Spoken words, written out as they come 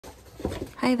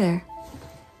Hi there,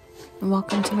 and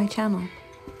welcome to my channel.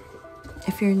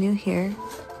 If you're new here,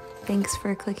 thanks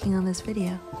for clicking on this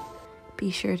video.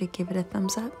 Be sure to give it a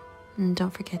thumbs up, and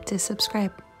don't forget to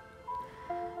subscribe.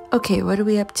 Okay, what are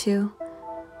we up to?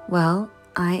 Well,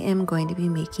 I am going to be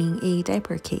making a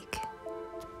diaper cake.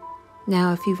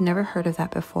 Now, if you've never heard of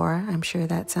that before, I'm sure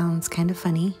that sounds kind of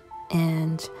funny,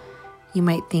 and you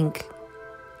might think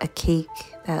a cake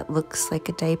that looks like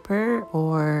a diaper,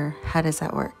 or how does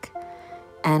that work?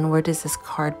 And where does this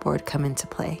cardboard come into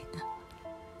play?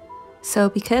 So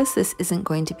because this isn't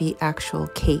going to be actual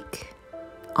cake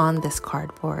on this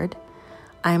cardboard,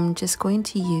 I'm just going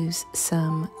to use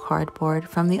some cardboard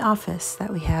from the office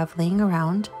that we have laying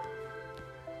around.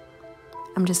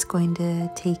 I'm just going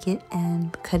to take it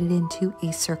and cut it into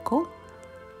a circle.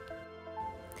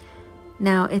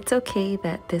 Now, it's okay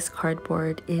that this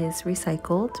cardboard is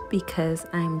recycled because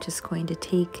I'm just going to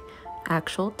take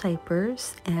actual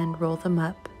diapers and roll them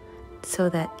up so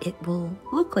that it will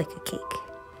look like a cake.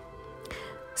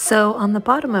 So on the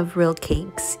bottom of real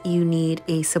cakes, you need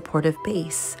a supportive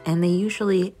base, and they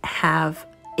usually have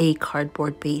a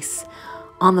cardboard base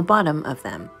on the bottom of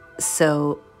them.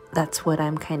 So that's what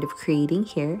I'm kind of creating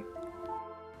here.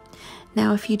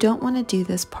 Now, if you don't want to do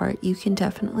this part, you can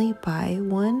definitely buy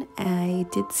one. I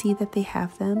did see that they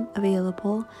have them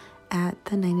available at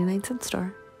the 99-cent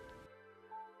store.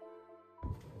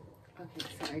 Okay,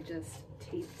 so I just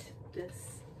taped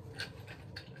this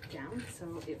down so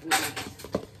it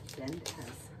wouldn't bend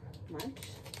as much.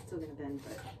 It's still going to bend,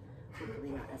 but hopefully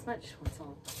not as much once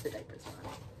all the diapers are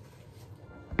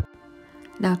on.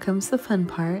 Now comes the fun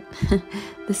part.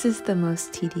 This is the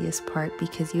most tedious part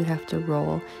because you have to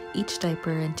roll each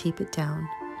diaper and tape it down.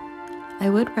 I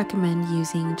would recommend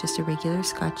using just a regular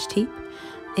Scotch tape.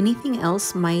 Anything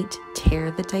else might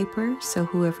tear the diaper, so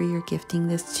whoever you're gifting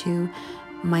this to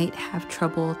might have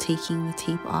trouble taking the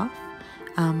tape off.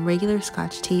 Regular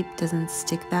Scotch tape doesn't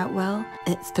stick that well.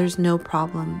 There's no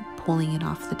problem pulling it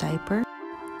off the diaper.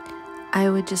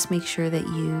 I would just make sure that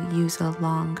you use a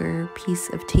longer piece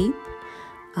of tape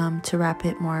to wrap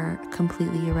it more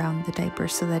completely around the diaper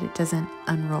so that it doesn't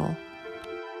unroll.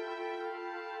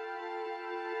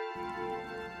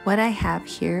 What I have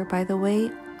here, by the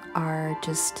way, are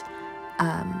just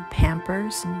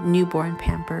Pampers, newborn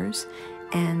Pampers,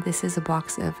 and this is a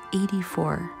box of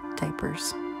 84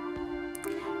 diapers.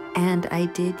 And I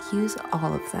did use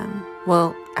all of them.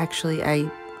 Well, actually,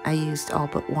 I used all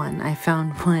but one. I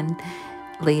found one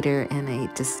later and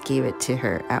I just gave it to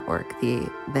her at work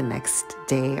the next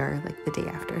day, or like the day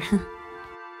after.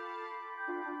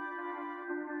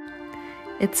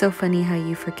 It's so funny how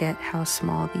you forget how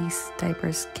small these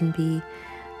diapers can be.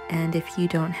 And if you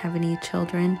don't have any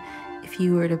children, if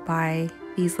you were to buy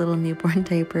these little newborn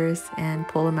diapers and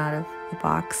pull them out of the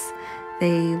box,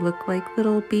 they look like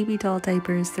little baby doll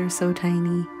diapers. They're so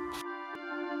tiny.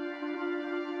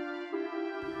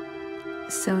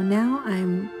 So now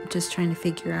I'm just trying to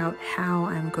figure out how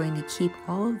I'm going to keep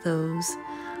all of those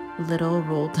little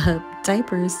rolled up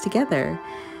diapers together.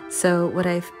 So what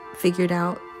I've figured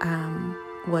out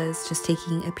was just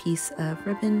taking a piece of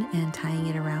ribbon and tying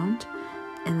it around,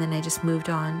 and then I just moved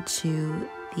on to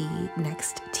the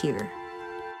next tier.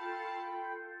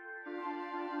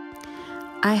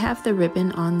 I have the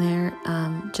ribbon on there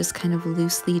just kind of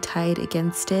loosely tied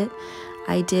against it.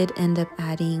 I did end up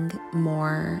adding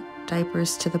more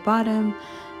diapers to the bottom,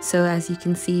 so as you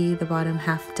can see, the bottom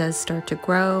half does start to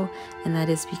grow, and that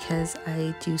is because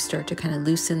I do start to kind of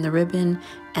loosen the ribbon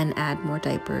and add more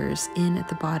diapers in at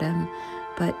the bottom.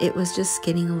 But it was just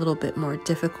getting a little bit more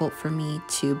difficult for me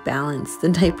to balance the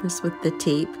diapers with the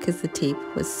tape because the tape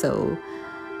was so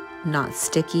not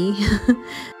sticky.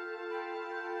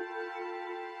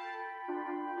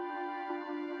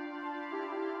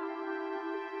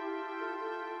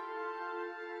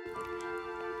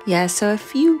 Yeah, so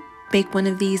if you make one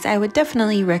of these, I would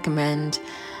definitely recommend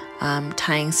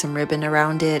tying some ribbon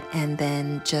around it and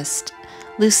then just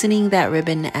loosening that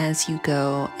ribbon as you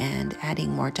go and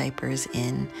adding more diapers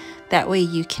in. That way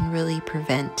you can really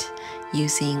prevent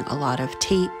using a lot of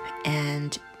tape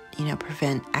and, you know,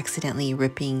 prevent accidentally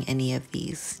ripping any of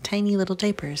these tiny little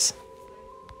diapers.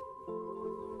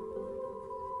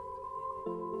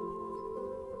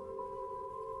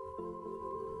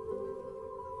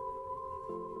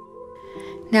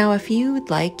 Now, if you would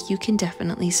like, you can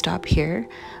definitely stop here,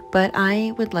 but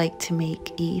I would like to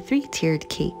make a 3-tiered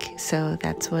cake, so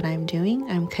that's what I'm doing.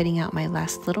 I'm cutting out my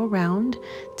last little round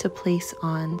to place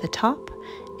on the top,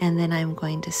 and then I'm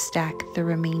going to stack the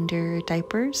remainder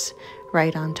diapers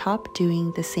right on top,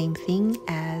 doing the same thing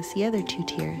as the other 2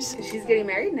 tiers. She's getting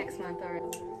married next month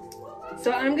already.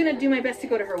 So I'm gonna do my best to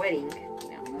go to her wedding.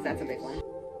 You know. because that's a big one.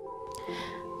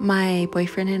 My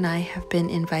boyfriend and I have been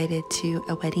invited to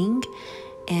a wedding,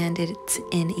 and it's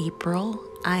in April.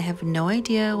 I have no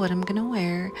idea what I'm gonna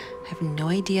wear. I have no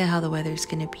idea how the weather's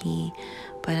gonna be,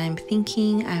 but I'm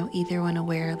thinking I either want to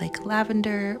wear like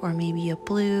lavender or maybe a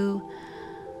blue,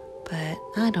 but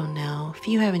I don't know. If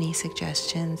you have any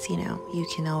suggestions, you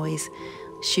can always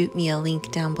shoot me a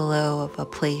link down below of a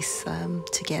place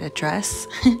to get a dress.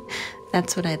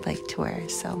 That's what I'd like to wear,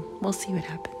 so we'll see what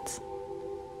happens.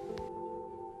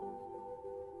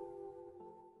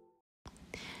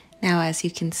 Now, as you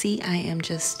can see, I am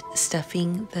just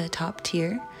stuffing the top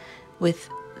tier with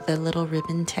the little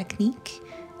ribbon technique.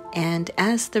 And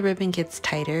as the ribbon gets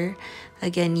tighter,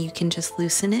 again, you can just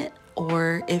loosen it,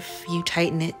 or if you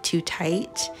tighten it too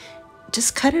tight,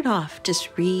 just cut it off.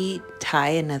 Just re-tie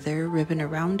another ribbon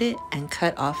around it and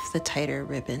cut off the tighter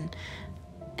ribbon.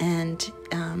 And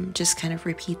just kind of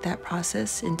repeat that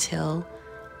process until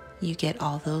you get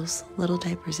all those little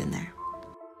diapers in there.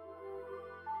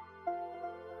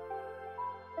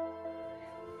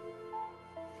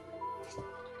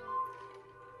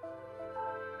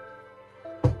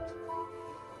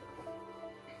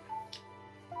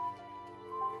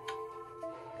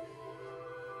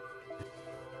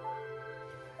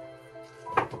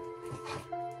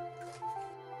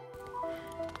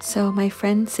 So my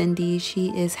friend Cindy, she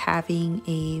is having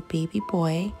a baby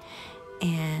boy,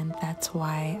 and that's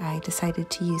why I decided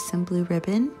to use some blue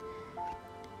ribbon.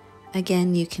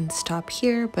 Again, you can stop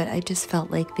here, but I just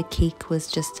felt like the cake was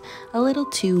just a little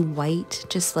too white,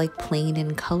 just like plain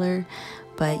in color,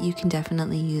 but you can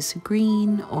definitely use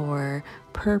green or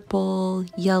purple,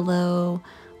 yellow,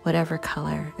 whatever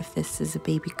color. If this is a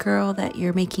baby girl that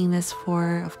you're making this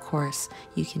for, of course,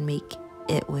 you can make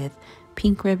it with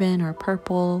pink ribbon or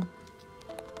purple.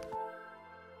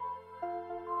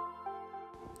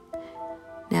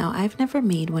 Now, I've never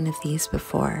made one of these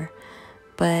before,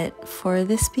 but for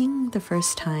this being the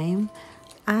first time,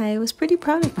 I was pretty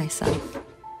proud of myself.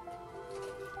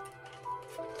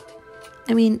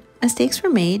 I mean, mistakes were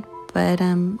made, but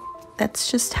that's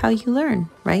just how you learn,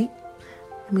 right?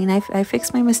 I mean, I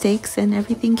fixed my mistakes and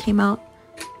everything came out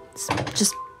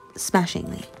just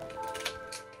smashingly.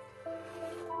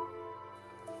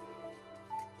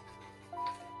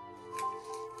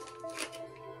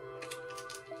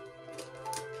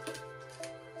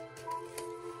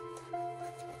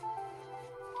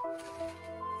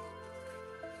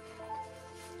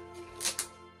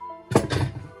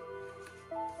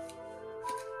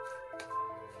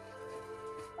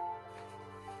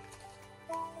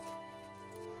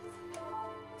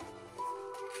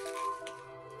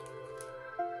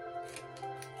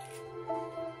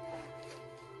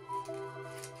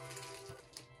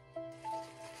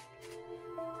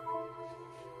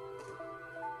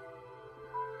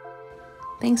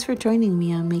 Thanks for joining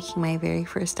me on making my very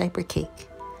first diaper cake.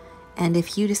 And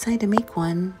if you decide to make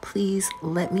one, please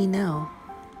let me know.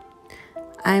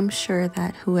 I'm sure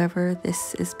that whoever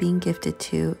this is being gifted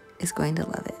to is going to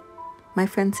love it. My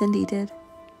friend Cindy did.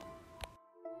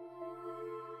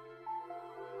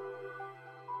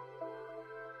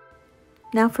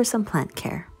 Now for some plant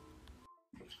care.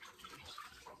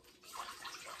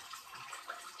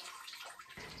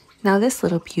 Now this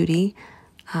little beauty,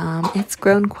 it's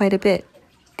grown quite a bit.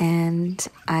 And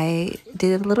I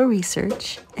did a little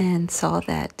research and saw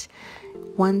that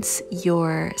once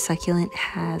your succulent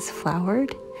has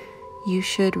flowered, you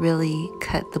should really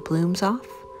cut the blooms off.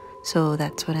 So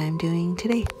that's what I'm doing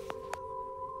today.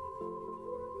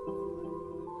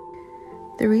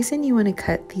 The reason you want to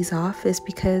cut these off is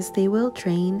because they will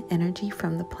drain energy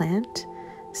from the plant,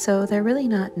 so they're really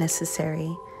not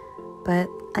necessary. But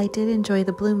I did enjoy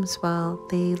the blooms while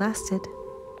they lasted.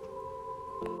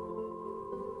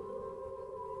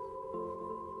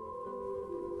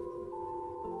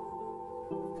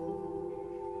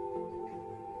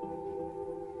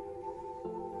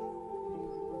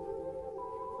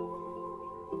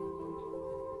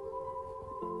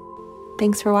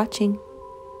 Thanks for watching.